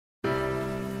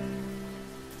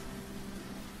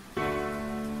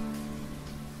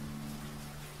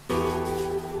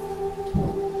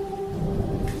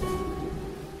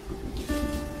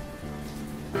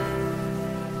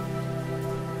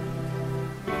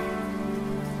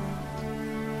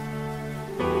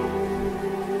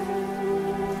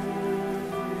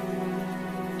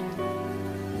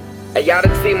Hey, y'all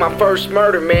done seen my first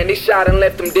murder, man. They shot and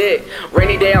left him dead.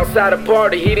 Rainy day outside a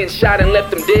party, he done shot and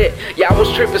left him dead. Yeah, I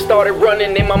was tripping, started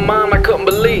running in my mind, I couldn't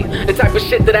believe the type of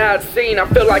shit that I had seen. I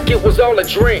felt like it was all a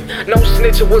dream. No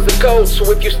snitching was a code, so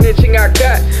if you snitching, I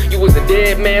got. You was a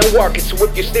dead man walking, so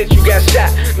if you snitch, you got shot.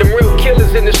 Them real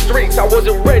killers in the streets, I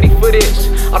wasn't ready for this.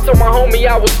 I told my homie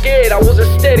I was scared, I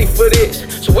wasn't steady for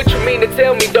this. So what you mean to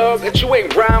tell me, dog, that you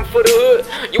ain't rhyme for the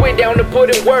hood? You ain't down to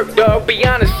put in work, dog. Be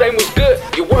honest, same was good.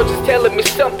 Your words is telling me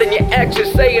something, your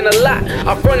actions saying a lot.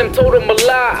 I front him, told him a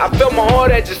lie. I felt my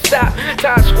heart had just stopped.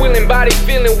 Tired squealing, body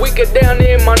feeling weaker down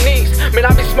there in my knees. Man,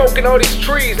 I be smoking all these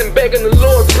trees and begging the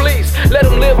Lord, please let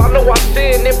him live. I know I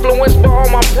sin, influenced by all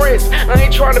my friends. I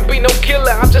ain't trying to be no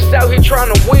killer, I'm just out here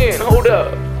trying to win. Hold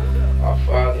up. Our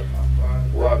Father,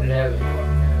 who art in heaven,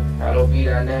 hallowed be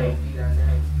thy name.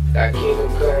 Thy kingdom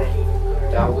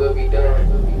come, thy will be done,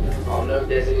 on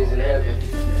earth as it is in heaven.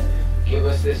 Give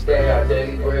us this day our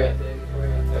daily bread,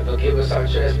 and forgive us our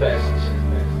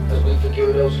trespasses, as we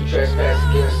forgive those who trespass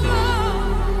against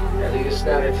us. And lead us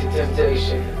not into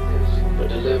temptation, but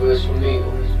deliver us from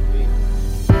evil.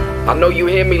 I know you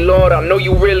hear me, Lord, I know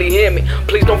you really hear me.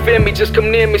 Please don't fear me, just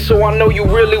come near me so I know you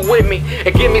really with me.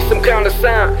 And give me some kind of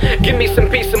sign, give me some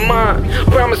peace of mind.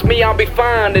 Promise me I'll be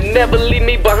fine and never leave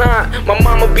me behind. My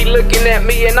mama be looking at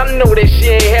me and I know that she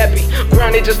ain't happy.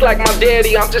 Grinding just like my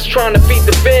daddy, I'm just trying to feed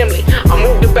the family. I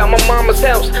moved about my mama's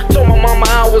house, told my mama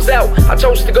I was out. I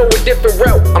chose to go a different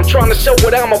route, I'm trying to show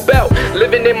what I'm about.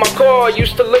 Living in my car,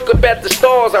 used to look up at the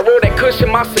stars. I roll that kush in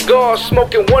my cigar,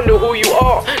 smoking, wonder who you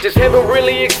are. Does heaven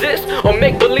really exist? Or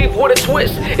make believe with a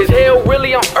twist? Is hell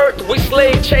really on earth? We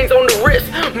slave chains on the wrist.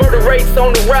 Murder rates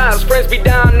on the rise. Friends be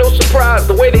dying, no surprise.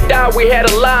 The way they died, we had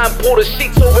a line. Pull the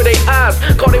sheets over their eyes.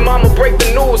 Call their mama, break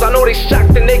the news. I know they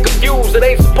shocked and they confused. It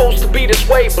ain't supposed to be this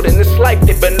way, but in this life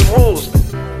they bend the rules.